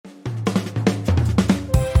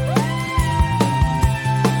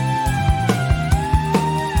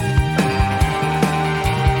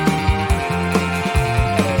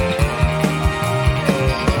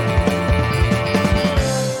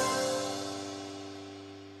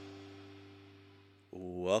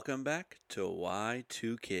welcome back to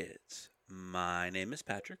Y2 Kids. My name is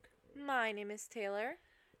Patrick. My name is Taylor.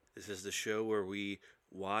 This is the show where we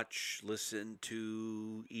watch, listen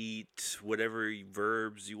to, eat, whatever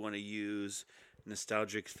verbs you want to use,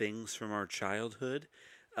 nostalgic things from our childhood.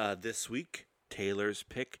 This week, Taylor's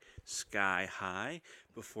pick, Sky High.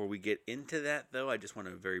 Before we get into that, though, I just want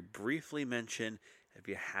to very briefly mention, if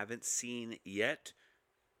you haven't seen yet,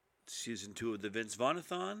 Season 2 of the Vince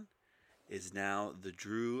Vaughn-a-thon is now the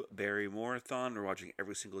Drew Barrymore-a-thon. We're watching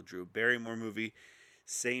every single Drew Barrymore movie.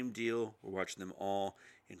 Same deal. We're watching them all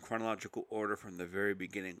in chronological order from the very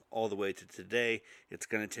beginning all the way to today. It's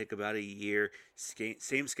going to take about a year.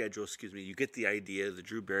 Same schedule, excuse me. You get the idea. The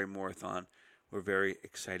Drew Barrymore-a-thon. We're very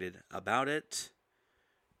excited about it.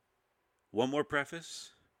 One more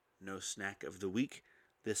preface. No snack of the week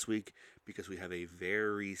this week because we have a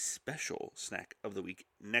very special snack of the week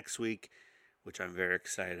next week, which I'm very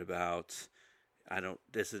excited about.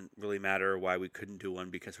 Doesn't really matter why we couldn't do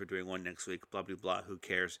one because we're doing one next week. Blah, blah, blah. Who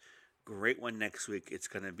cares? Great one next week. It's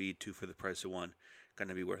going to be 2 for the price of 1. Going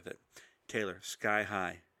to be worth it. Taylor, Sky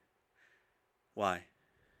High. Why?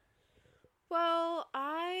 Well,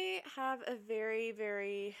 I have a very,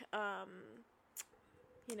 very, a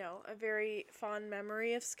very fond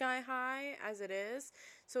memory of Sky High as it is.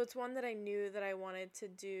 So it's one that I knew that I wanted to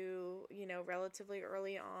do, relatively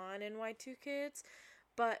early on in Y2 Kids.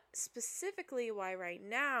 But specifically why right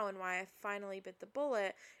now and why I finally bit the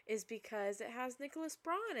bullet is because it has Nicholas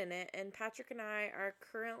Braun in it. And Patrick and I are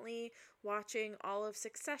currently watching all of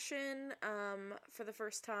Succession for the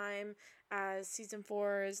first time as season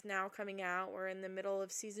 4 is now coming out. We're in the middle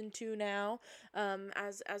of season 2 now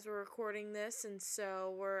as we're recording this. And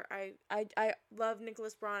so I love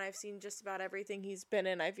Nicholas Braun. I've seen just about everything he's been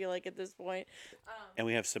in, I feel like, at this point. And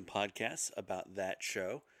we have some podcasts about that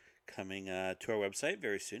show coming to our website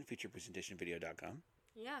very soon, featurepresentationvideo.com.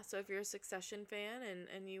 Yeah, so if you're a Succession fan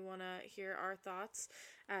and you want to hear our thoughts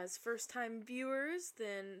as first-time viewers,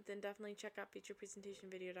 then definitely check out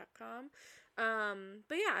featurepresentationvideo.com.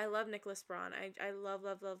 But yeah, I love Nicholas Braun. I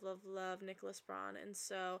love Nicholas Braun. And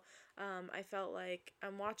so I felt like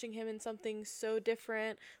I'm watching him in something so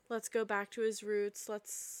different. Let's go back to his roots.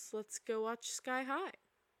 Let's go watch Sky High.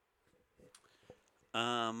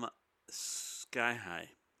 Sky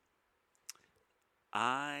High.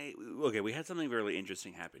 We had something really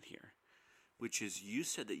interesting happen here, which is you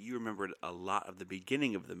said that you remembered a lot of the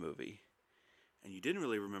beginning of the movie, and you didn't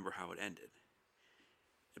really remember how it ended.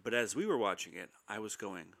 But as we were watching it, I was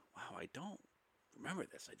going, wow, I don't remember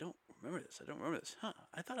this. Huh,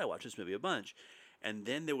 I thought I watched this movie a bunch. And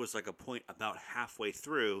then there was like a point about halfway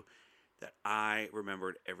through that I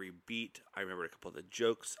remembered every beat. I remembered a couple of the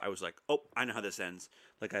jokes. I was like, oh, I know how this ends.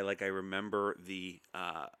 I remember the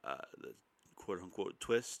quote-unquote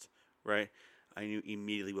twist, right? I knew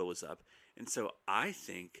immediately what was up. And so I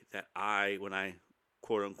think that when I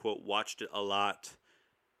quote-unquote watched it a lot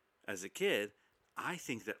as a kid, I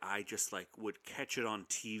think that I just would catch it on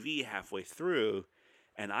TV halfway through,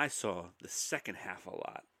 and I saw the second half a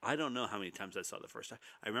lot. I don't know how many times I saw the first half.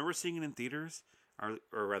 I remember seeing it in theaters, or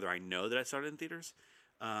rather I know that I saw it in theaters,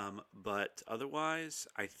 but otherwise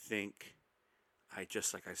I think I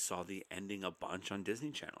saw the ending a bunch on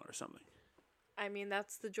Disney Channel or something. I mean,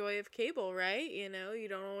 that's the joy of cable, right? You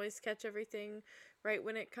don't always catch everything right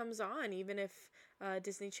when it comes on, even if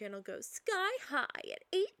Disney Channel goes Sky High at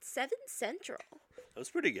 8/7 Central. That was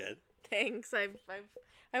pretty good. Thanks. I've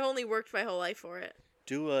only worked my whole life for it.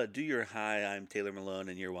 Do your hi, I'm Taylor Malone,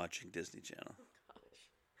 and you're watching Disney Channel. Oh, gosh.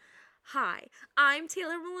 Hi, I'm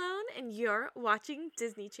Taylor Malone, and you're watching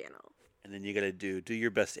Disney Channel. And then you gotta do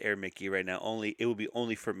your best Air Mickey right now. It will be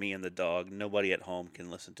only for me and the dog. Nobody at home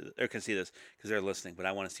can listen to this or can see this because they're listening. But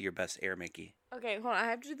I want to see your best Air Mickey. Okay, hold on. I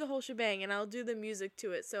have to do the whole shebang, and I'll do the music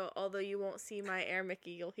to it. So although you won't see my Air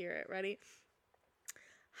Mickey, you'll hear it. Ready?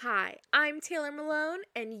 Hi, I'm Taylor Malone,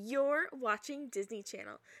 and you're watching Disney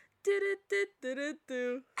Channel.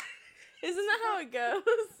 Do-do-do-do-do-do. Isn't that how it goes?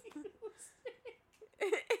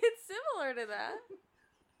 It's similar to that.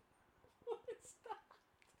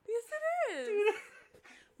 Yes, it is.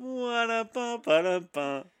 What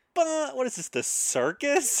is this, the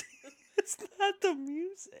circus? It's not the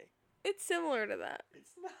music. It's similar to that.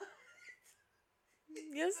 It's not.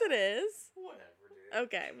 Yes, it is. Whatever, dude.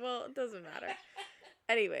 Okay, well, it doesn't matter.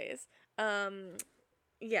 Anyways,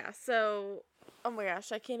 yeah, so, oh my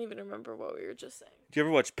gosh, I can't even remember what we were just saying. Do you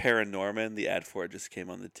ever watch Paranorman? The ad for it just came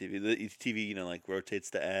on the TV. The TV, rotates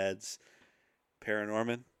the ads.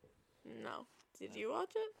 Paranorman? No. Did you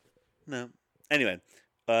watch it? No. Anyway,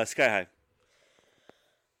 Sky High.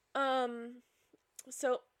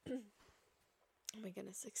 So, oh my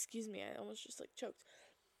goodness, excuse me, I almost just choked.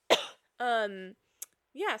 Um,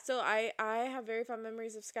 yeah, so I have very fond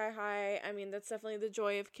memories of Sky High. I mean, that's definitely the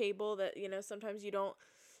joy of cable that, sometimes you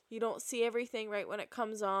don't see everything right when it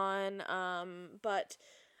comes on. But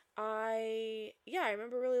I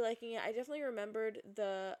remember really liking it. I definitely remembered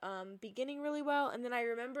the beginning really well, and then I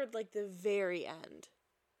remembered like the very end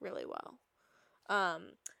really well. Um,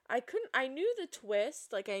 I knew the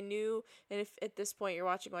twist, like I knew, and if at this point you're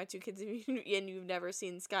watching My Two Kids and you've never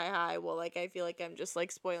seen Sky High, well, like I feel like I'm just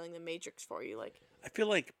like spoiling the Matrix for you, like. I feel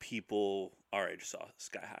like people our age saw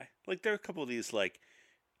Sky High. Like there are a couple of these like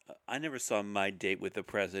I never saw My Date with the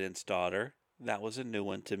President's Daughter. That was a new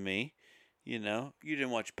one to me. You know, you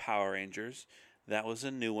didn't watch Power Rangers. That was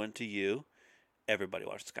a new one to you. Everybody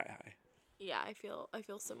watched Sky High. Yeah, I feel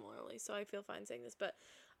similarly, so I feel fine saying this, but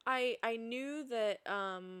I knew that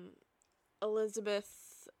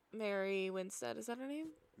Elizabeth Mary Winstead, is that her name?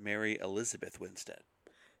 Mary Elizabeth Winstead.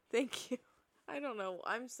 Thank you. I don't know.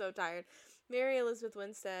 I'm so tired. Mary Elizabeth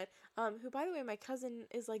Winstead, who by the way my cousin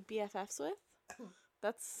is like BFFs with.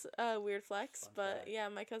 That's a weird flex, but yeah,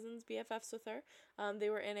 my cousin's BFFs with her. They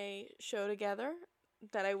were in a show together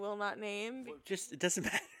that I will not name. Well, just it doesn't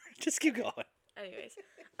matter. Just keep going. Anyways,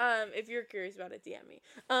 if you're curious about it, DM me.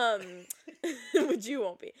 Which you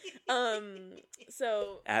won't be.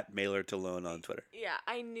 So At Mailer Talone on Twitter. yeah,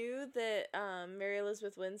 I knew that Mary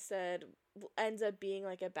Elizabeth Winstead ends up being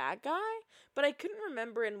like a bad guy, but I couldn't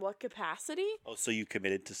remember in what capacity. Oh, so you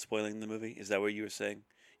committed to spoiling the movie? Is that what you were saying?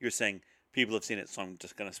 You were saying people have seen it, so I'm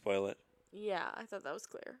just gonna spoil it. Yeah, I thought that was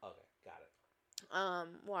clear. Okay, got it.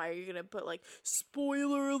 Why are you gonna put like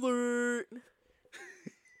spoiler alert?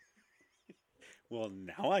 Well,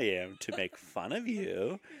 now I am to make fun of you.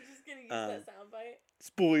 You're just gonna use that soundbite.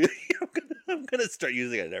 Spoil. I'm gonna start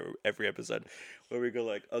using it every episode, where we go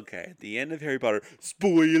like, okay, at the end of Harry Potter,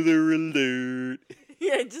 spoiler alert.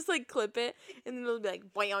 Yeah, just like clip it, and then it'll be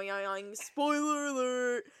like boing, boing, boing, spoiler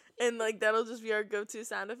alert, and like that'll just be our go-to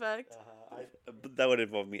sound effect. But that would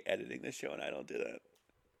involve me editing the show, and I don't do that.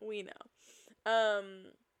 We know.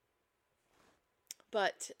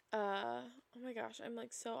 But oh my gosh, I'm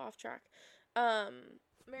like so off track.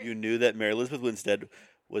 You knew that Mary Elizabeth Winstead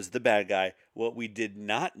was the bad guy. What we did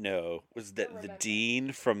not know was that the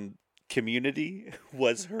dean from Community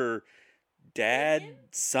was her dad,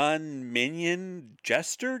 son, minion,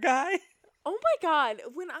 jester guy. Oh my god,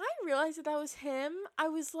 when I realized that was him, I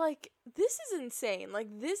was like, this is insane. Like,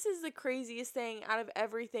 this is the craziest thing out of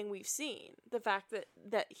everything we've seen. The fact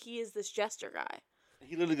that he is this jester guy.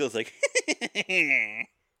 He literally goes like,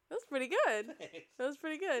 That was pretty good. That was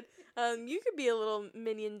pretty good. You could be a little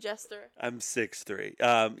minion jester. I'm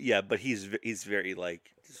 6'3". Yeah, but he's very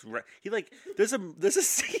like he like there's a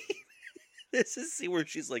scene there's a scene where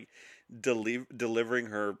she's like delivering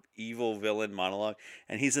her evil villain monologue,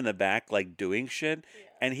 and he's in the back like doing shit,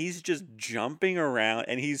 and he's just jumping around,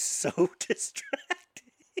 and he's so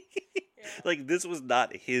distracting. Like this was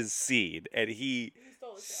not his scene, and he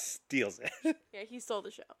steals it. Yeah, he stole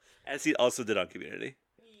the show. As he also did on Community.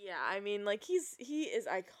 Yeah, I mean, like he is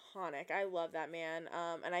iconic. I love that man.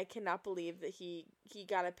 And I cannot believe that he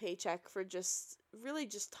got a paycheck for just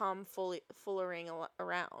tomfoolering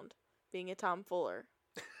around, being a tomfooler.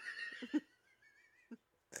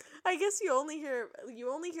 I guess you only hear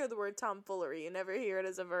the word tomfoolery. You never hear it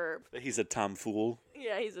as a verb. He's a tomfool.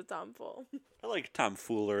 Yeah, he's a tomfool. I like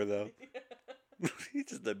tomfooler though. He's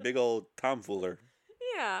just a big old tomfooler.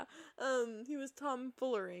 Yeah. He was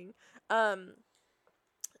tomfoolering.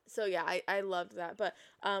 So yeah, I loved that, but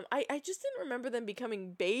I just didn't remember them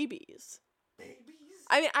becoming babies.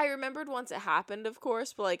 I mean, I remembered once it happened, of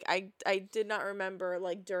course, but like I did not remember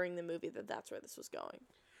like during the movie that's where this was going.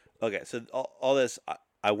 Okay, so all this,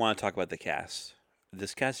 I want to talk about the cast.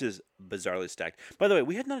 This cast is bizarrely stacked. By the way,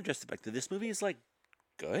 we had not addressed the fact that this movie is like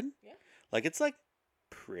good. Yeah. Like it's like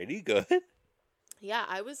pretty good. Yeah,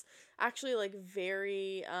 I was actually like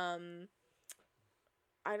very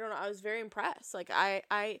I don't know, I was very impressed. Like I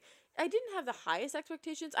didn't have the highest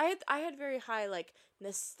expectations. I had very high like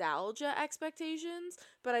nostalgia expectations,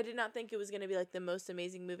 but I did not think it was going to be like the most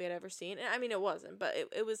amazing movie I'd ever seen. And I mean it wasn't, but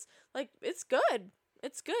it was like it's good.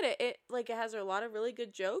 It's good. It like it has a lot of really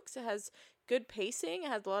good jokes. It has good pacing. It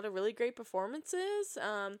has a lot of really great performances.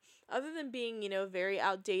 Other than being, very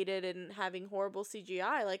outdated and having horrible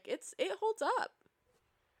CGI, like it holds up.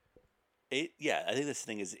 I think this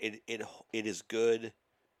thing is it is good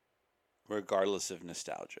regardless of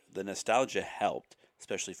nostalgia. The nostalgia helped,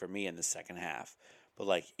 especially for me in the second half. But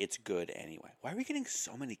like it's good anyway. Why are we getting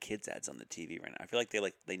so many kids ads on the TV right now? I feel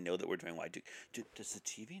like they know that we're doing Y2. Does the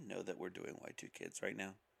TV know that we're doing Y2 Kids right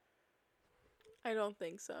now? I don't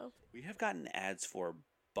think so. We have gotten ads for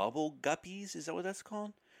Bubble Guppies. Is that what that's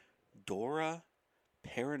called? Dora,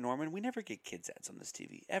 Paranorman. We never get kids ads on this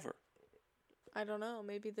TV ever. I don't know.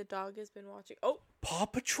 Maybe the dog has been watching. Oh, Paw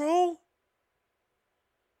Patrol.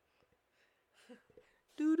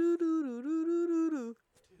 do do do do do do do.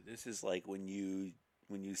 This is like when you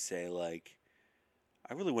say like,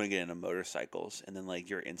 I really want to get into motorcycles, and then like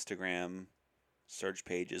your Instagram search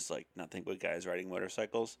page is like nothing but guys riding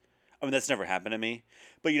motorcycles. I mean, that's never happened to me,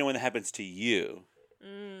 but you know when that happens to you.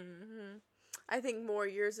 Mm-hmm. I think more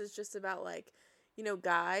yours is just about like,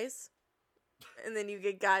 guys, and then you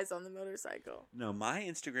get guys on the motorcycle. No, my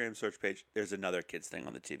Instagram search page. There's another kids thing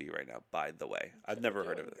on the TV right now. By the way, I've never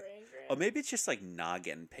heard of it. Oh, maybe it's just like not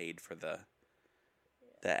getting paid for the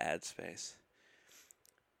ad space.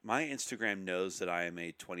 My Instagram knows that I am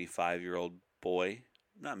a 25-year-old boy,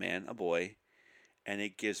 not man, a boy, and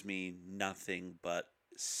it gives me nothing but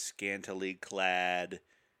scantily clad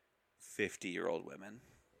 50-year-old women.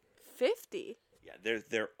 50? Yeah,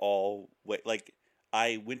 they're all like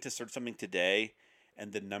I went to search something today,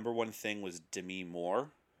 and the number one thing was Demi Moore,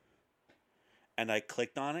 and I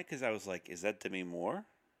clicked on it because I was like, "Is that Demi Moore?"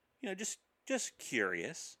 Just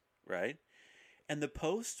curious, right? And the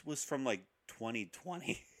post was from like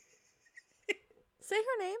 2020. Say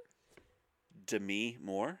her name. Demi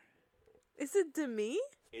Moore. Is it Demi?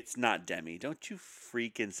 It's not Demi. Don't you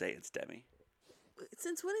freaking say it's Demi.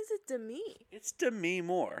 Since when is it Demi? It's Demi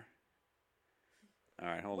Moore. All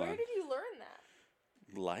right, hold on. Where did you learn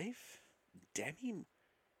that? Life? Demi?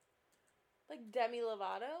 Like Demi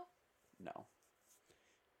Lovato? No.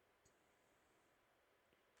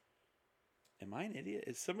 Am I an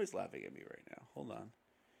idiot? Somebody's laughing at me right now. Hold on.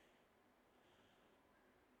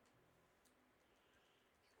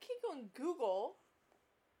 You can't go on Google.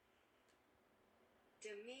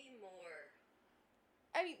 Demi Moore.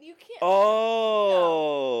 I mean, you can't.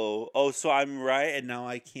 Oh! No. Oh, so I'm right, and now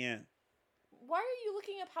I can't. Why are you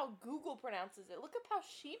looking up how Google pronounces it? Look up how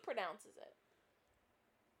she pronounces it.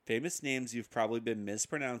 Famous names you've probably been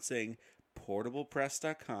mispronouncing.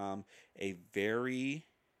 PortablePress.com. A very...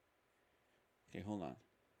 Okay, hold on.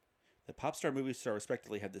 The pop star movie star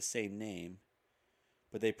respectively have the same name,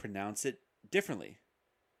 but they pronounce it differently.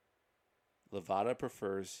 Lovato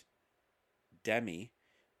prefers Demi,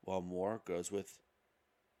 while Moore goes with...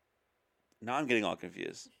 Now I'm getting all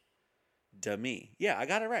confused. Demi. Yeah, I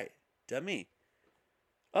got it right. Demi.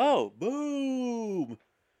 Oh, boom!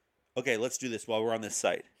 Okay, let's do this while we're on this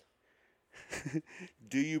site.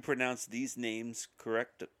 Do you pronounce these names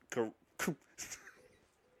correct? Do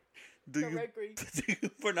you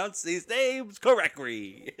pronounce these names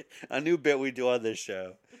correctly? A new bit we do on this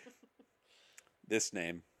show. This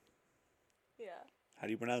name. Yeah. How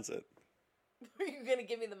do you pronounce it? Are you going to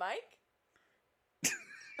give me the mic?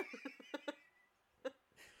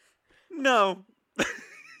 No.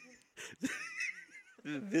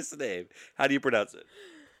 This name. How do you pronounce it?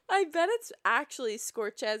 I bet it's actually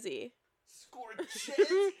Scorchese.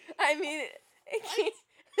 Scorchese? I mean,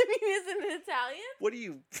 isn't it Italian? What are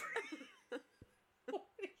you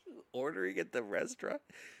ordering at the restaurant?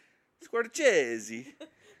 Scorchese.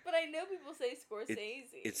 But I know people say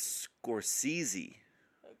Scorsese. It's Scorsese.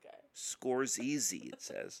 Okay. Scorsese, it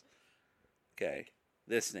says. Okay.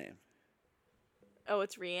 This name. Oh,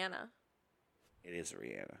 it's Rihanna. It is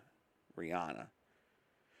Rihanna.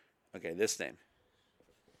 Okay, this name.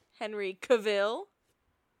 Henry Cavill.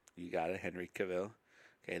 You got it, Henry Cavill.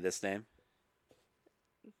 Okay, this name.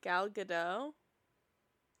 Gal Gadot.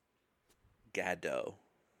 Gadot.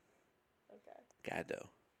 Okay. Gadot.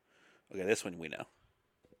 Okay, this one we know.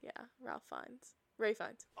 Yeah, Ralph Fiennes. Ray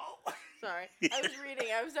Fiennes. Oh. Sorry. I was reading.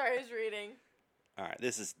 I'm sorry, I was reading. All right,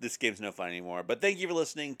 this game's no fun anymore. But thank you for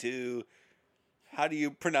listening to... How do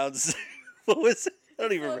you pronounce... What was it? I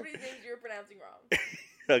don't even remember. Celebrities' names you're pronouncing wrong.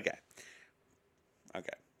 Okay.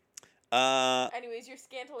 Anyways, you're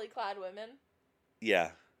scantily clad women.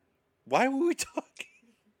 Yeah. Why were we talking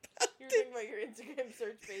about You're this? talking about your Instagram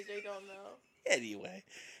search page. I don't know. Anyway,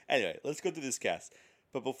 let's go through this cast.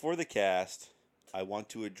 But before the cast, I want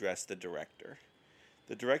to address the director.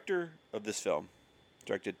 The director of this film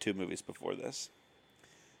directed 2 movies before this.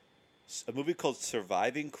 A movie called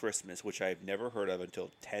Surviving Christmas, which I've never heard of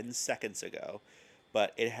until 10 seconds ago.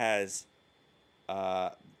 But it has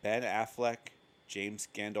Ben Affleck, James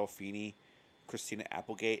Gandolfini, Christina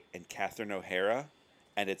Applegate, and Catherine O'Hara.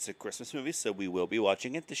 And it's a Christmas movie, so we will be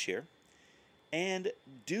watching it this year. And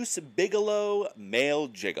Deuce Bigalow, Male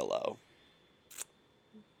Gigolo.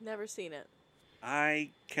 Never seen it. I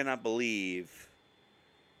cannot believe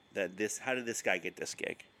that this... How did this guy get this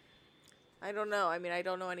gig? I don't know. I mean, I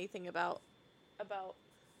don't know anything about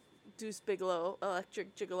Deuce Bigalow,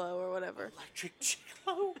 Electric Gigolo, or whatever. Electric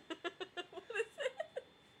Gigolo? What is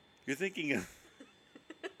it? You're thinking of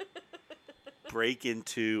Break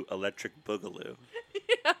Into Electric Boogaloo.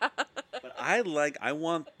 Yeah. But I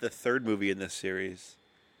want the third movie in this series.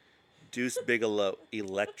 Deuce Bigelow,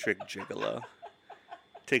 Electric Gigolo.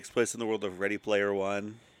 Takes place in the world of Ready Player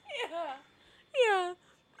One. Yeah. Yeah.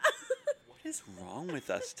 What is wrong with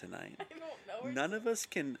us tonight? I don't know. None of us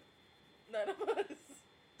can. None of us.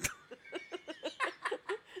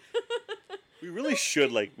 We really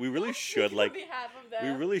should like. We really should like. On behalf of them.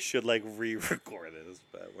 We really should like re-record this,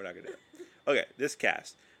 but we're not gonna do it. Okay, this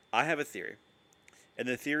cast. I have a theory, and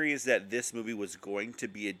the theory is that this movie was going to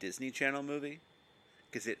be a Disney Channel movie,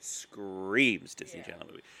 because it screams Disney Yeah. Channel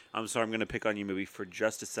movie. I'm sorry, I'm gonna pick on you, movie, for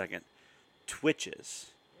just a second.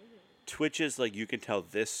 Twitches. Twitches, like you can tell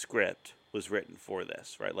this script was written for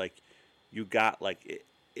this, right? Like, you got like it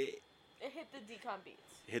It hit the decom beats.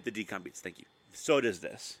 hit the decom beats. Thank you. So does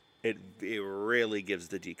this. It really gives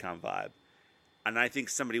the decom vibe, and I think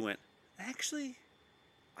somebody went, actually,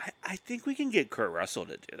 I think we can get Kurt Russell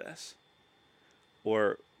to do this,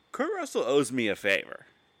 or Kurt Russell owes me a favor.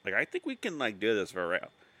 Like, I think we can like do this for real,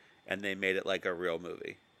 and they made it like a real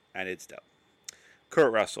movie, and it's dope.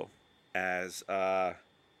 Kurt Russell as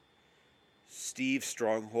Steve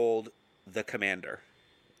Stronghold, the Commander.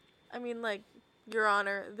 I mean, like, Your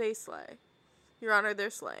Honor, they slay. Your Honor,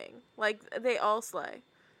 they're slaying. Like, they all slay.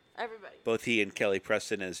 Everybody. Both he and Kelly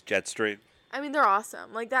Preston as Jetstream. I mean, they're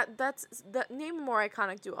awesome. Like, that's name a more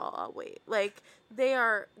iconic duo. I'll wait. Like, they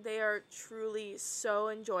are truly so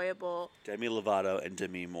enjoyable. Demi Lovato and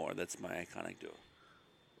Demi Moore. That's my iconic duo.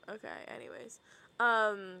 Okay, anyways.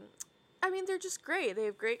 I mean, they're just great. They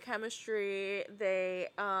have great chemistry. They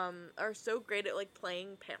are so great at, like,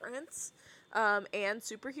 playing parents and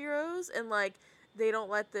superheroes. And, like, they don't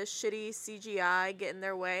let the shitty CGI get in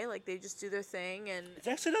their way. Like, they just do their thing. And It's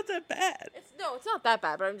actually not that bad. it's not that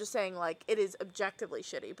bad. But I'm just saying, like, it is objectively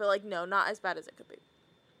shitty. But, like, no, not as bad as it could be.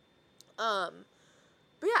 But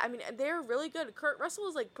yeah, I mean, they're really good. Kurt Russell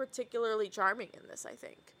is, like, particularly charming in this, I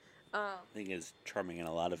think. I think he's charming in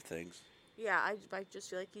a lot of things. Yeah, I just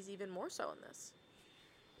feel like he's even more so in this.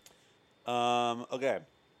 Okay.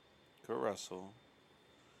 Kurt Russell.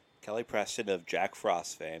 Kelly Preston of Jack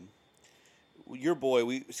Frost fame. Your boy,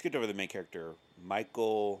 we skipped over the main character,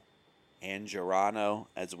 Michael Angelano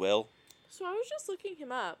as Will. So I was just looking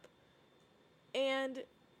him up. And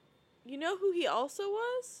you know who he also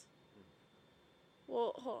was?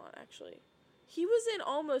 Well, hold on, actually. He was in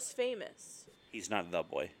Almost Famous. He's not the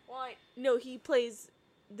boy. Well, no, he plays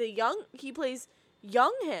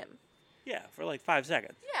young him. Yeah, for like 5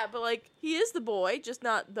 seconds. Yeah, but, like, he is the boy, just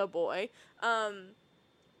not the boy.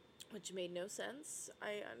 Which made no sense,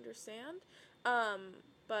 I understand.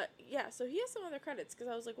 But, yeah, so he has some other credits, because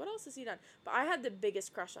I was like, what else has he done? But I had the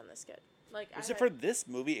biggest crush on this kid. Like, Is it for this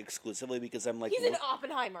movie exclusively? Because I'm like... He's in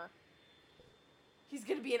Oppenheimer. He's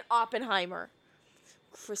gonna be in Oppenheimer.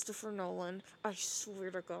 Christopher Nolan, I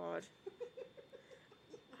swear to God.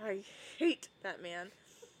 I hate that man.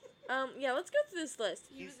 Yeah, let's go through this list.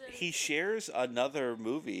 He shares another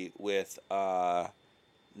movie with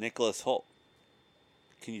Nicholas Hoult.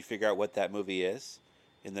 Can you figure out what that movie is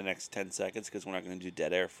in the next 10 seconds? Because we're not going to do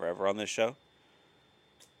dead air forever on this show.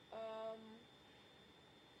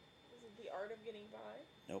 Is it The Art of Getting By?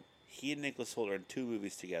 Nope. He and Nicholas Hoult are in 2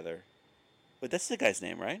 movies together. But that's the guy's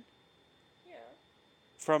name, right? Yeah.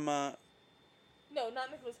 From, No,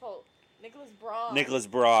 not Nicholas Hoult. Nicholas Braun. Nicholas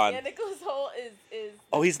Braun. Yeah, Nicholas Hoult is.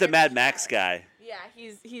 Oh, he's the Mad Max guy. Yeah,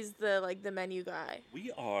 he's the, like, the menu guy.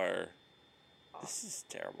 We are... This is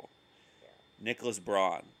terrible. Yeah. Nicholas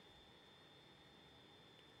Braun.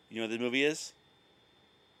 You know what this movie is?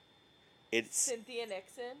 It's Cynthia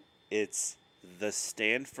Nixon. It's The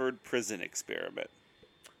Stanford Prison Experiment.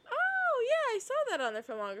 Oh, yeah, I saw that on their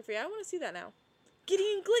filmography. I want to see that now.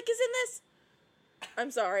 Gideon Glick is in this?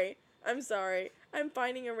 I'm sorry. I'm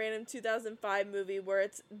finding a random 2005 movie where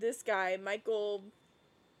it's this guy, Michael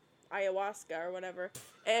Ayahuasca or whatever,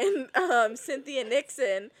 and Cynthia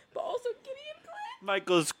Nixon, but also Gideon Glick.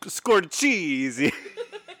 Michael Scorsese.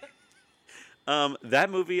 That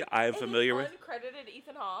movie I'm familiar with. Uncredited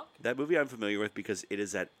Ethan Hawke. That movie I'm familiar with because it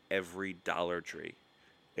is at every Dollar Tree.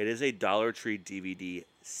 It is a Dollar Tree DVD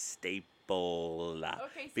staple.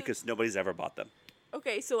 Okay, so because nobody's ever bought them.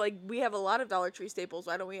 Okay, so, like, we have a lot of Dollar Tree staples.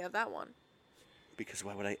 Why don't we have that one? Because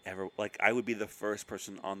why would I ever... Like, I would be the first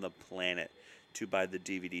person on the planet to buy the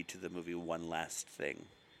DVD to the movie One Last Thing.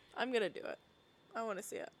 I'm gonna do it. I want to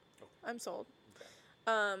see it. Okay. I'm sold.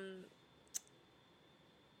 Okay.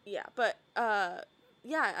 Yeah, but,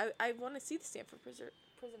 yeah, I want to see the Stanford Prison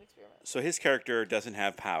Experiment. So his character doesn't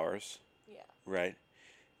have powers. Yeah. Right?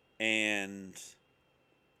 And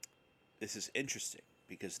this is interesting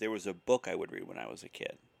because there was a book I would read when I was a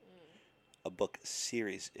kid. A book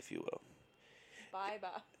series, if you will. Bye-bye.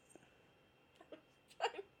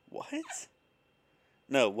 What?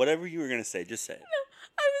 No, whatever you were going to say, just say it. No,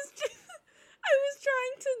 I was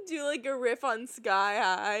trying to do like a riff on Sky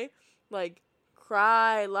High, like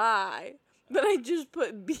cry lie, but I just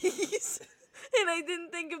put bees, and I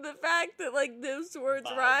didn't think of the fact that like those words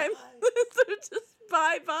rhyme, so just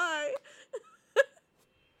bye.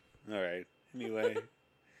 All right. Anyway,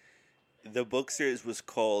 the book series was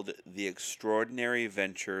called The Extraordinary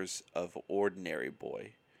Adventures of Ordinary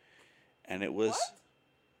Boy, and it was. What?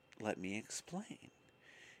 Let me explain.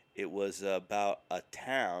 It was about a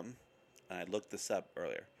town, and I looked this up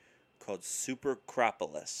earlier, called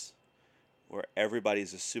Supercropolis, where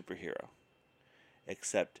everybody's a superhero,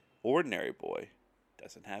 except Ordinary Boy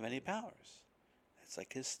doesn't have any powers. That's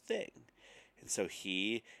like his thing. And so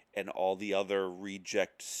he and all the other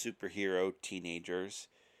reject superhero teenagers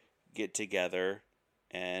get together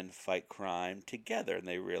and fight crime together, and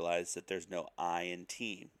they realize that there's no I in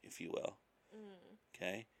team, if you will.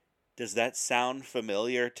 Okay? Does that sound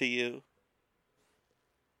familiar to you?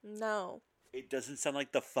 No. It doesn't sound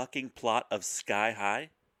like the fucking plot of Sky High?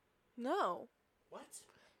 No. What?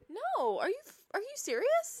 No. Are you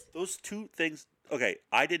serious? Those two things... Okay,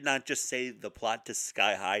 I did not just say the plot to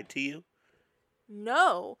Sky High to you.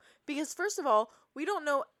 No. Because first of all, we don't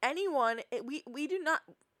know anyone. We do not...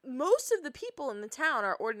 Most of the people in the town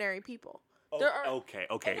are ordinary people. Okay.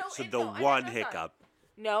 One hiccup.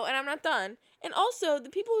 No, and I'm not done. And also, the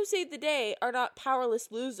people who save the day are not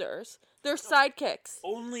powerless losers. They're sidekicks.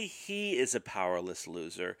 Only he is a powerless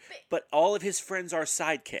loser, but all of his friends are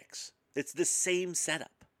sidekicks. It's the same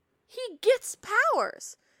setup. He gets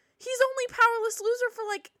powers. He's only powerless loser for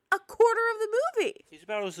like a quarter of the movie. He's a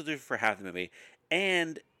powerless loser for half the movie.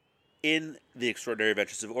 And in The Extraordinary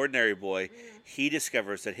Adventures of Ordinary Boy, he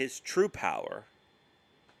discovers that his true power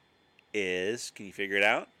is... Can you figure it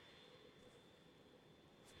out?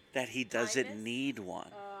 That he doesn't Kindness? need one.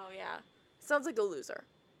 Oh, yeah. Sounds like a loser.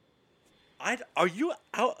 Are you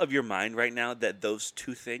out of your mind right now that those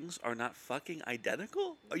two things are not fucking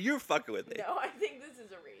identical? You're fucking with me. No, I think this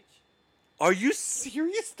is a reach. Are you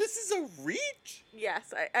serious? This is a reach?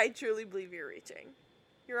 Yes, I truly believe you're reaching.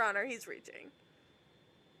 Your Honor, he's reaching.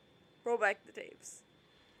 Roll back the tapes.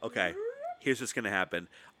 Okay, here's what's going to happen.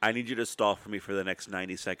 I need you to stall for me for the next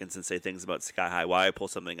 90 seconds and say things about Sky High while I pull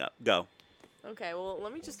something up. Go. Okay, well,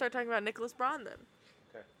 let me just start talking about Nicholas Braun then.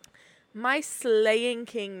 Okay. My slaying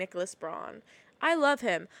king, Nicholas Braun. I love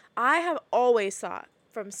him. I have always thought,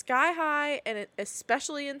 from Sky High and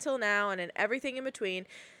especially until now and in everything in between,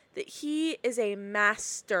 that he is a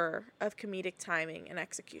master of comedic timing and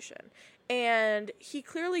execution. And he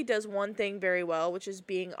clearly does one thing very well, which is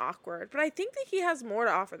being awkward. But I think that he has more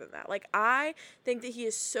to offer than that. Like, I think that he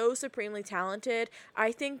is so supremely talented.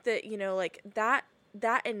 I think that, like, that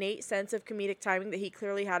innate sense of comedic timing that he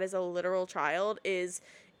clearly had as a literal child is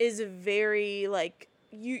very, like,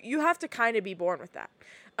 you have to kind of be born with that.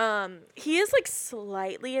 He is like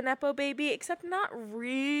slightly a Nepo baby, except not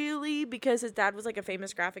really, because his dad was like a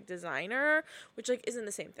famous graphic designer, which like isn't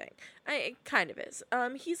the same thing. It kind of is.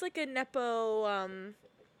 He's like a Nepo,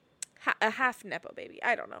 a half Nepo baby.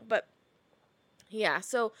 I don't know, but yeah.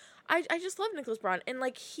 So I just love Nicholas Braun, and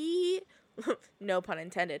like he, no pun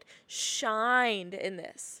intended, shined in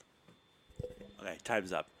this. Okay,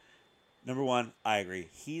 time's up. Number one, I agree.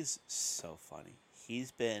 He's so funny. He's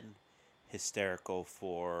been hysterical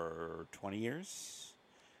for 20 years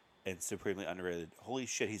and supremely underrated. Holy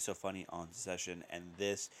shit, he's so funny on Succession, and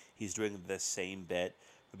this, he's doing the same bit,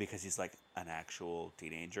 but because he's like an actual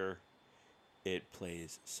teenager, it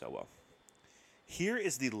plays so well. Here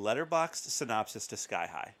is the letterboxed synopsis to Sky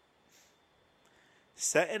High.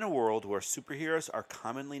 Set in a world where superheroes are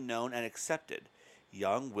commonly known and accepted,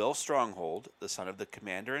 young Will Stronghold, the son of the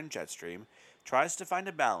commander in Jetstream, tries to find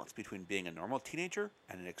a balance between being a normal teenager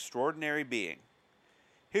and an extraordinary being.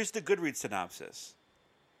 Here's the Goodreads synopsis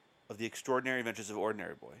of The Extraordinary Adventures of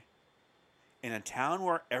Ordinary Boy. In a town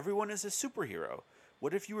where everyone is a superhero,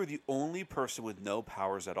 what if you were the only person with no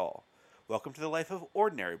powers at all? Welcome to the life of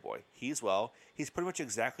Ordinary Boy. He's pretty much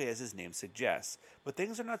exactly as his name suggests. But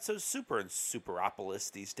things are not so super in Superopolis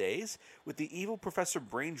these days, with the evil Professor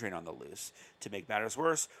Braindrain on the loose. To make matters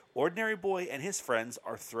worse, Ordinary Boy and his friends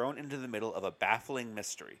are thrown into the middle of a baffling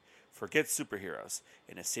mystery. Forget superheroes.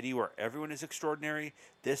 In a city where everyone is extraordinary,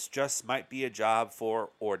 this just might be a job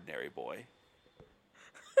for Ordinary Boy.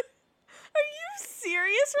 Are you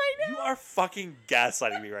serious right now? You are fucking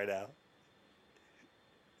gaslighting me right now.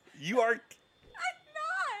 I'm not.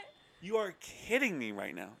 You are kidding me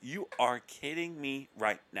right now. You are kidding me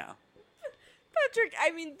right now. But Patrick,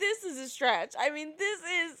 I mean, this is a stretch. I mean, this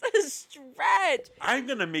is a stretch. I'm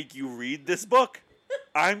going to make you read this book.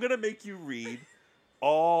 I'm going to make you read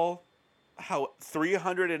all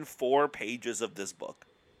 304 pages of this book.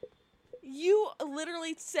 You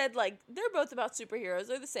literally said, like, they're both about superheroes.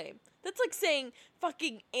 They're the same. That's like saying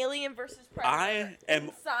fucking Alien versus Predator. I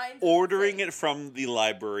am ordering it from the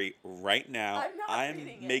library right now. I'm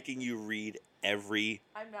making you read every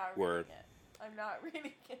word. I'm not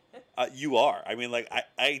reading it. You are. I mean, like,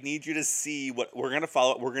 I need you to see what we're going to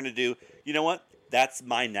follow. What we're going to do. You know what? That's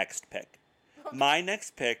my next pick. Okay. My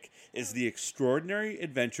next pick is The Extraordinary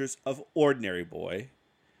Adventures of Ordinary Boy,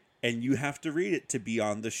 and you have to read it to be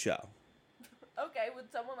on the show. Okay,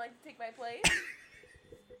 would someone like to take my place?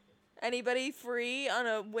 Anybody free on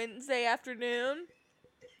a Wednesday afternoon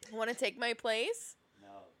want to take my place? No.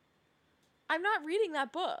 I'm not reading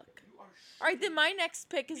that book. You are all right, then my next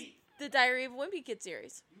pick is the Diary of a Wimpy Kid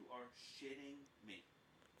series. You are shitting me.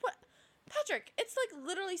 What? Patrick, it's like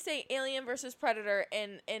literally saying Alien versus Predator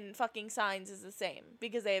and fucking Signs is the same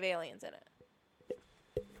because they have aliens in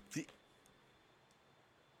it.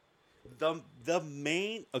 The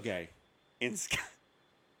main... Okay.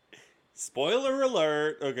 Spoiler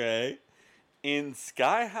alert, okay? In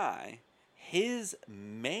Sky High, his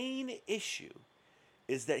main issue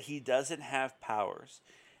is that he doesn't have powers.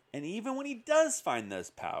 And even when he does find those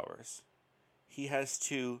powers, he has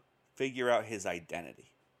to figure out his identity.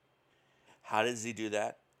 How does he do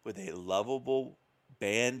that? With a lovable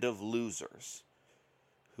band of losers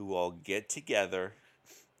who all get together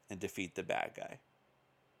and defeat the bad guy.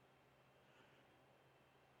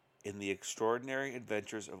 In The Extraordinary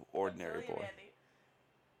Adventures of Ordinary Boy,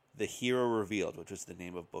 The Hero Revealed, which was the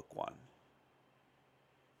name of book 1,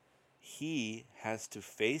 he has to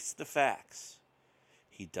face the facts.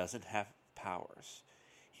 He doesn't have powers.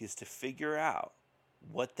 He has to figure out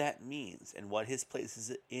what that means and what his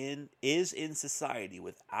place is in society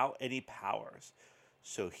without any powers.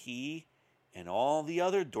 So he and all the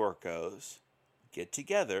other dorkos get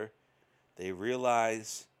together. They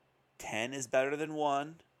realize 10 is better than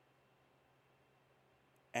 1.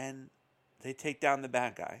 And they take down the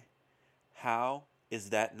bad guy. How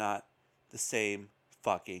is that not the same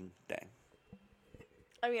fucking thing?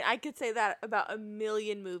 I mean, I could say that about a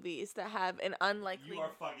million movies that have an unlikely... You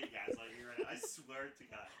are fucking gaslighting right now. I swear to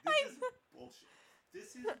God. This is bullshit.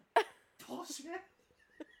 This is bullshit.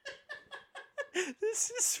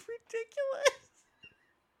 This is ridiculous.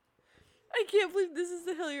 I can't believe this is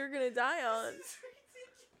the hill you're gonna die on. This is ridiculous.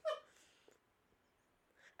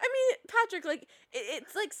 I mean, Patrick, like,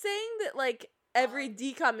 it's like saying that, like, every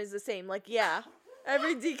DCOM is the same. Like, yeah,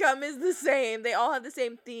 every DCOM is the same. They all have the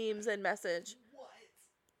same themes and message.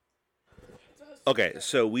 Okay,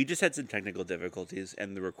 so we just had some technical difficulties,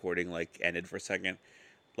 and the recording, like, ended for a second.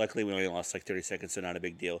 Luckily, we only lost, like, 30 seconds, so not a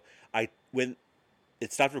big deal. When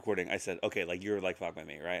it stopped recording, I said, okay, like, you're, like, fucking with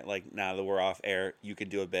me, right? Like, now that we're off air, you can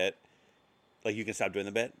do a bit. Like, you can stop doing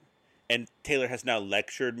the bit. And Taylor has now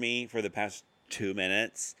lectured me for the past 2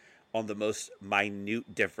 minutes on the most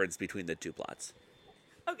minute difference between the two plots.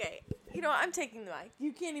 Okay, you know, I'm taking the mic.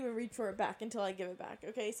 You can't even reach for it back until I give it back,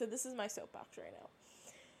 okay? So this is my soapbox right now.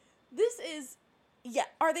 This is, yeah,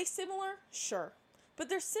 are they similar? Sure. But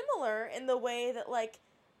they're similar in the way that, like,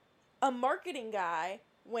 a marketing guy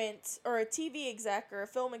went, or a TV exec or a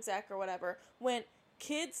film exec or whatever, went,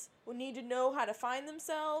 kids need to know how to find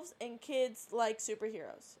themselves and kids like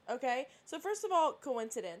superheroes, okay? So first of all,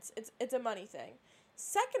 coincidence. It's a money thing.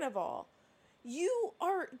 Second of all, you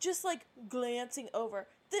are just, like, glancing over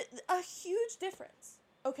a huge difference,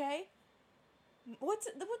 okay? What's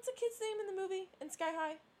the kid's name in the movie in Sky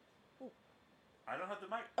High? I don't have the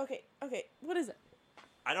mic. Okay, what is it?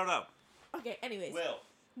 I don't know. Okay, anyways.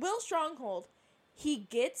 Will Stronghold, he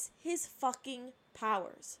gets his fucking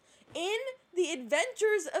powers. In The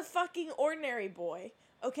Adventures of fucking Ordinary Boy,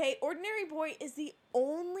 okay, Ordinary Boy is the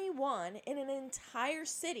only one in an entire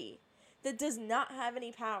city that does not have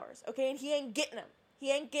any powers, okay? And he ain't getting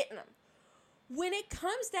them. When it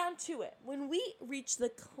comes down to it, when we reach the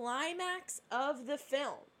climax of the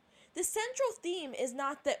film, the central theme is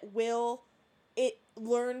not that Will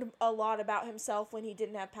learned a lot about himself when he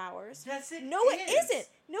didn't have powers. Yes, it is. No, it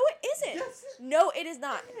isn't. Yes, no, it is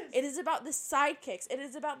not. It is about the sidekicks. It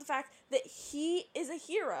is about the fact that he is a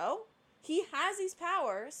hero. He has these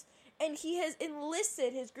powers, and he has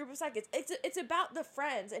enlisted his group of sidekicks. It's about the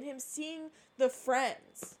friends and him seeing the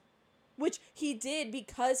friends, which he did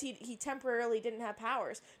because he temporarily didn't have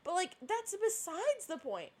powers. But, like, that's besides the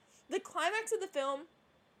point. The climax of the film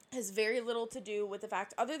has very little to do with the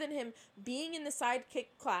fact, other than him being in the sidekick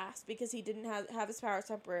class because he didn't have his powers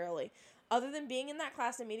temporarily. Other than being in that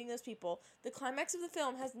class and meeting those people, the climax of the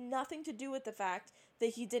film has nothing to do with the fact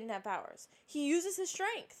that he didn't have powers. He uses his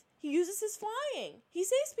strength. He uses his flying. He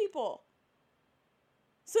saves people.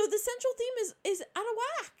 So the central theme is out of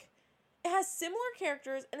whack. It has similar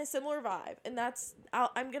characters and a similar vibe, and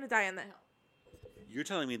I'm gonna die on that hill. You're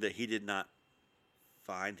telling me that he did not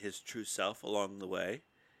find his true self along the way?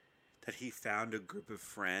 That he found a group of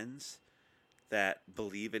friends that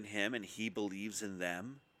believe in him and he believes in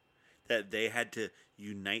them? That they had to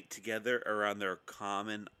unite together around their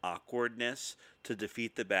common awkwardness to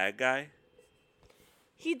defeat the bad guy?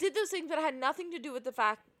 He did those things, but it had nothing to do with the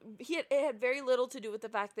fact... it had very little to do with the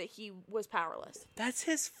fact that he was powerless. That's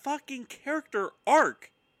his fucking character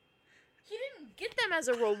arc. He didn't get them as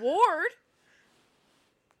a reward.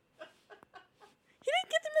 He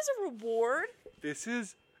didn't get them as a reward. This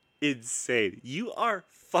is insane. You are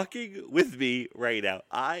fucking with me right now.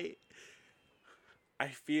 I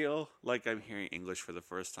feel like I'm hearing English for the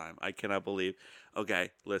first time. I cannot believe.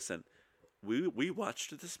 Okay, listen. We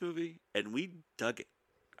watched this movie and we dug it.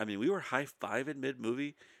 I mean, we were high-fiving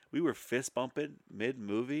mid-movie. We were fist-bumping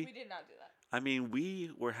mid-movie. We did not do that. I mean, we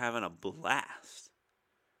were having a blast.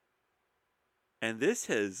 And this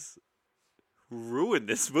has ruined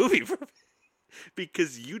this movie for me.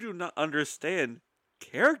 Because you do not understand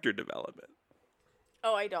character development.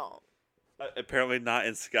 Oh, I don't. Apparently not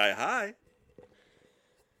in Sky High.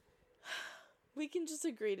 We can just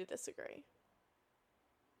agree to disagree.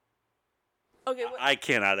 Okay. I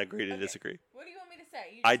cannot agree to disagree. What do you want me to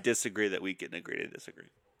say? I disagree that we can agree to disagree.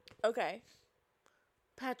 Okay.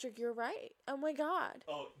 Patrick, you're right. Oh my God.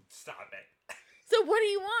 Oh, stop it. So what do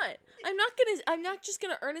you want? I'm not just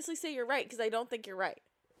gonna earnestly say you're right because I don't think you're right.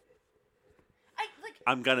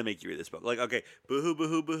 I'm gonna make you read this book. Like, okay, boo-hoo,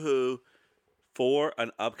 boo-hoo, boo-hoo. For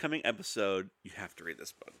an upcoming episode, you have to read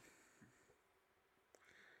this book.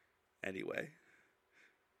 Anyway.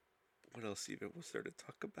 What else even was there to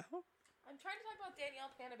talk about? I'm trying to talk about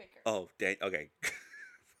Danielle Panabaker. Oh, okay.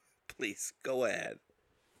 Please, go ahead.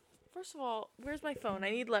 First of all, where's my phone?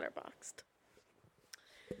 I need Letterboxd.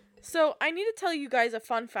 So, I need to tell you guys a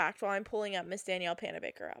fun fact while I'm pulling up Miss Danielle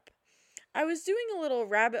Panabaker up. I was doing a little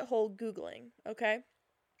rabbit hole Googling, okay?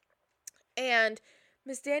 And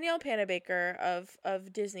Miss Danielle Panabaker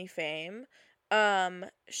of Disney fame,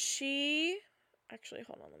 she... Actually,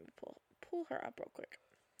 hold on, let me pull her up real quick.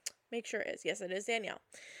 Make sure it is. Yes, it is Danielle.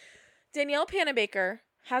 Danielle Panabaker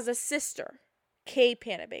has a sister, Kay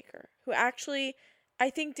Panabaker, who actually, I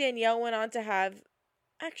think Danielle went on to have,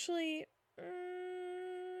 actually,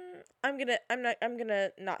 I'm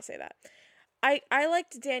gonna not say that. I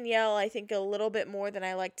liked Danielle, I think, a little bit more than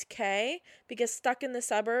I liked Kay, because Stuck in the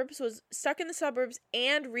Suburbs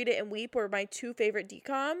and Read It and Weep were my two favorite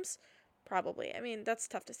DComs. Probably. I mean, that's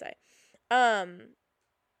tough to say. And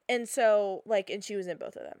so, and she was in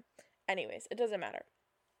both of them. Anyways, it doesn't matter.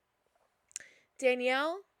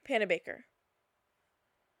 Danielle Panabaker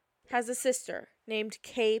has a sister named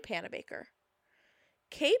Kay Panabaker.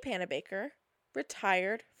 Kay Panabaker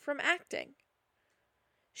retired from acting.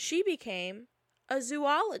 She became a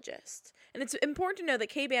zoologist. And it's important to know that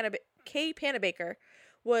Kay Panabaker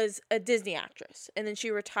was a Disney actress. And then she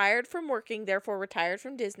retired from working, therefore retired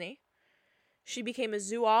from Disney. She became a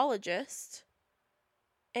zoologist.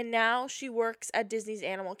 And now she works at Disney's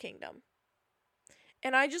Animal Kingdom.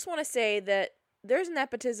 And I just want to say that there's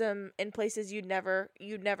nepotism in places you'd never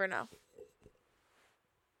know.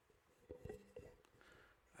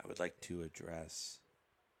 I would like to address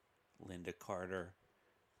Linda Carter,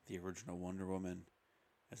 the original Wonder Woman,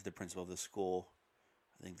 as the principal of the school.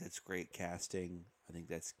 I think that's great casting. I think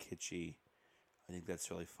that's kitschy. I think that's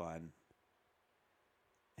really fun.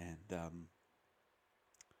 And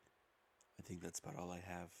I think that's about all I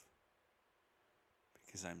have.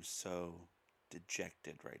 Because I'm so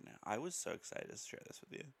dejected right now. I was so excited to share this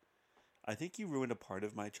with you. I think you ruined a part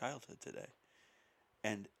of my childhood today.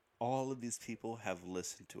 And all of these people have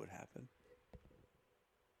listened to it happen.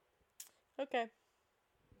 Okay.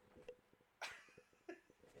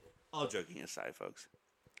 All joking aside, folks.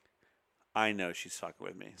 I know she's fucking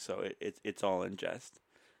with me, so it's all in jest.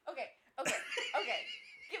 Okay.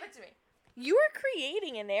 Give it to me. You are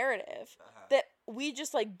creating a narrative that we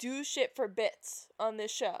just do shit for bits on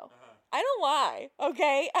this show. I don't lie,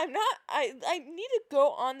 okay? I'm not, I need to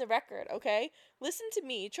go on the record, okay? Listen to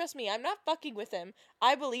me. Trust me, I'm not fucking with him.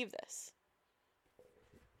 I believe this.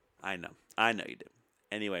 I know you do.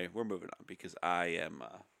 Anyway, we're moving on because I'm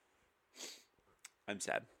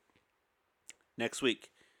sad. Next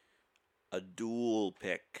week, a dual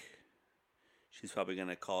pick. She's probably going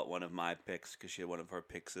to call it one of my picks because she had one of her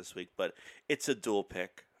picks this week. But it's a dual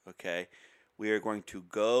pick, okay? We are going to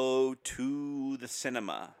go to the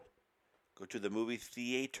cinema, go to the movie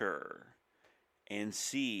theater, and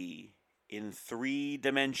see in 3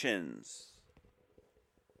 dimensions.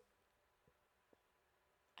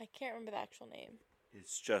 I can't remember the actual name.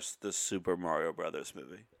 It's just the Super Mario Brothers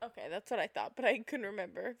movie. Okay, that's what I thought, but I couldn't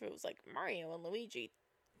remember if it was like Mario and Luigi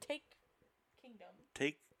Take Kingdom.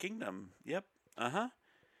 Take Kingdom. Yep. Uh-huh.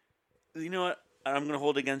 You know what? I'm going to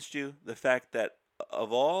hold against you the fact that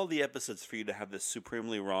of all the episodes for you to have this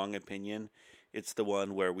supremely wrong opinion, it's the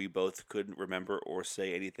one where we both couldn't remember or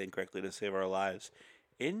say anything correctly to save our lives.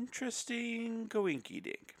 Interesting goinky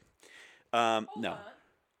dink. No.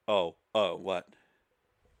 On. Oh, what?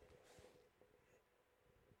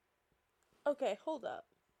 Okay, hold up.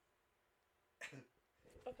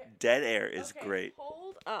 Okay. Dead air is Okay, great.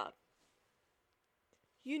 Hold up.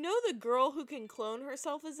 You know the girl who can clone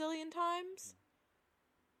herself a zillion times?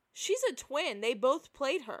 She's a twin. They both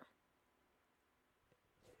played her.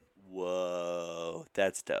 Whoa,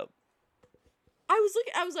 that's dope. I was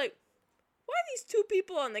like, why these 2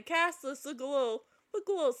 people on the cast list look a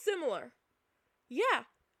little similar? Yeah,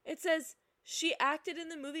 it says she acted in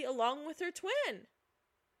the movie along with her twin.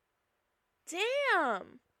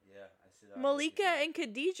 Damn. Yeah, I see that. Malika and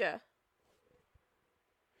Khadija.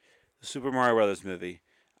 The Super Mario Brothers movie.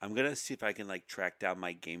 I'm gonna see if I can track down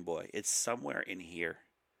my Game Boy. It's somewhere in here.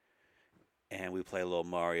 And we play a little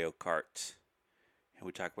Mario Kart. And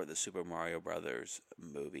we talk about the Super Mario Brothers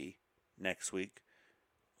movie next week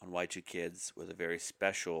on Y2 Kids with a very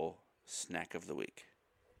special snack of the week.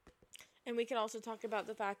 And we can also talk about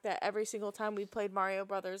the fact that every single time we played Mario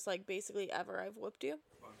Brothers, basically ever, I've whipped you.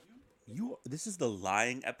 This is the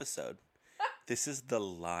lying episode. This is the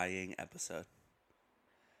lying episode.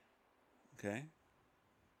 Okay?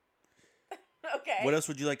 Okay. What else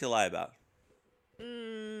would you like to lie about?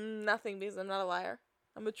 Nothing, because I'm not a liar.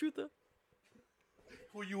 I'm a truther.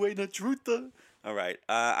 Well, you ain't a truther. All right.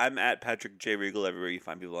 I'm at Patrick J. Regal everywhere you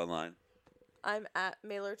find people online. I'm at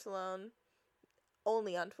Mailer Talone,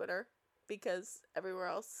 only on Twitter, because everywhere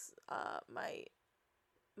else, my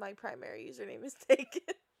primary username is taken.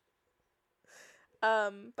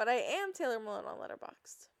 But I am Taylor Malone on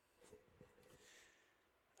Letterboxd.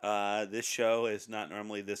 This show is not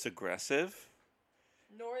normally this aggressive.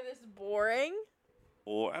 Nor this boring.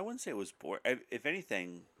 Or I wouldn't say it was boring. If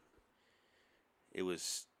anything, it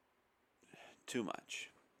was too much.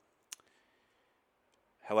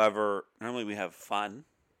 However, normally we have fun.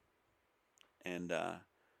 And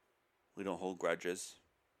we don't hold grudges.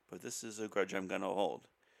 But this is a grudge I'm going to hold.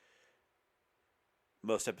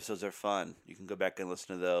 Most episodes are fun. You can go back and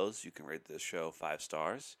listen to those. You can rate this show 5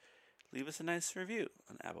 stars. Leave us a nice review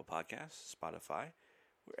on Apple Podcasts, Spotify,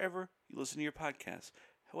 wherever you listen to your podcasts.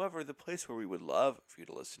 However, the place where we would love for you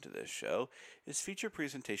to listen to this show is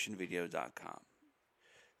featurepresentationvideo.com.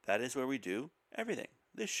 That is where we do everything.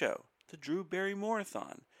 This show, the Drew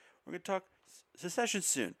Barrymore-a-thon. We're going to talk Secession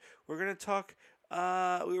soon. We're going to talk,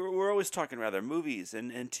 we're always talking rather, movies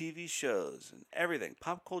and TV shows and everything.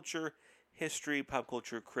 Pop culture history, pop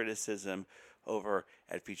culture criticism over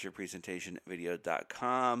at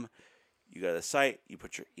featurepresentationvideo.com. You go to the site, you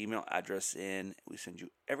put your email address in, we send you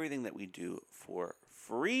everything that we do for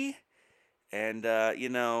free. And,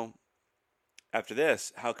 after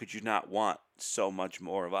this, how could you not want so much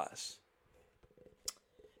more of us?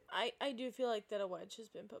 I do feel like that a wedge has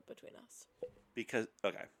been put between us. Because,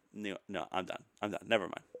 okay, no, I'm done. Never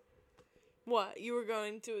mind. What? You were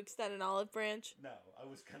going to extend an olive branch? No, I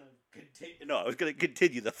was going to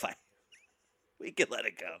continue the fight. We can let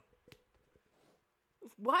it go.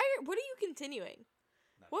 What are you continuing?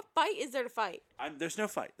 Nothing. What fight is there to fight? There's no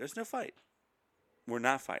fight. We're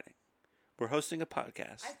not fighting. We're hosting a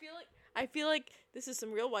podcast. I feel like this is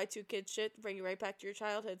some real Y2 kid shit to bring you right back to your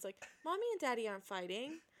childhood. It's like, Mommy and Daddy aren't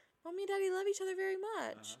fighting. Mommy and Daddy love each other very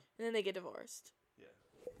much. Uh-huh. And then they get divorced. Yeah.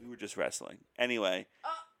 We were just wrestling. Anyway.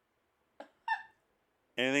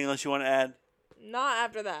 Anything else you want to add? Not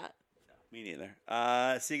after that. Me neither.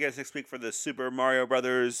 See you guys next week for the Super Mario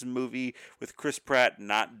Brothers movie with Chris Pratt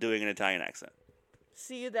not doing an Italian accent.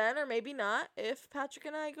 See you then, or maybe not, if Patrick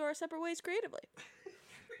and I go our separate ways creatively.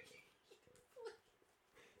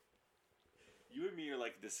 You and me are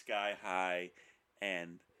like the Sky High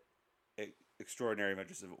and Extraordinary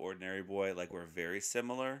Adventures of Ordinary Boy. Like, we're very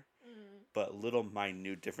similar, but little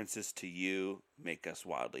minute differences to you make us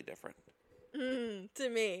wildly different. To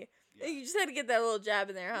me. Yeah. You just had to get that little jab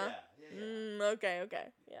in there, huh? Yeah. Okay.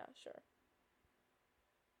 Yeah, sure.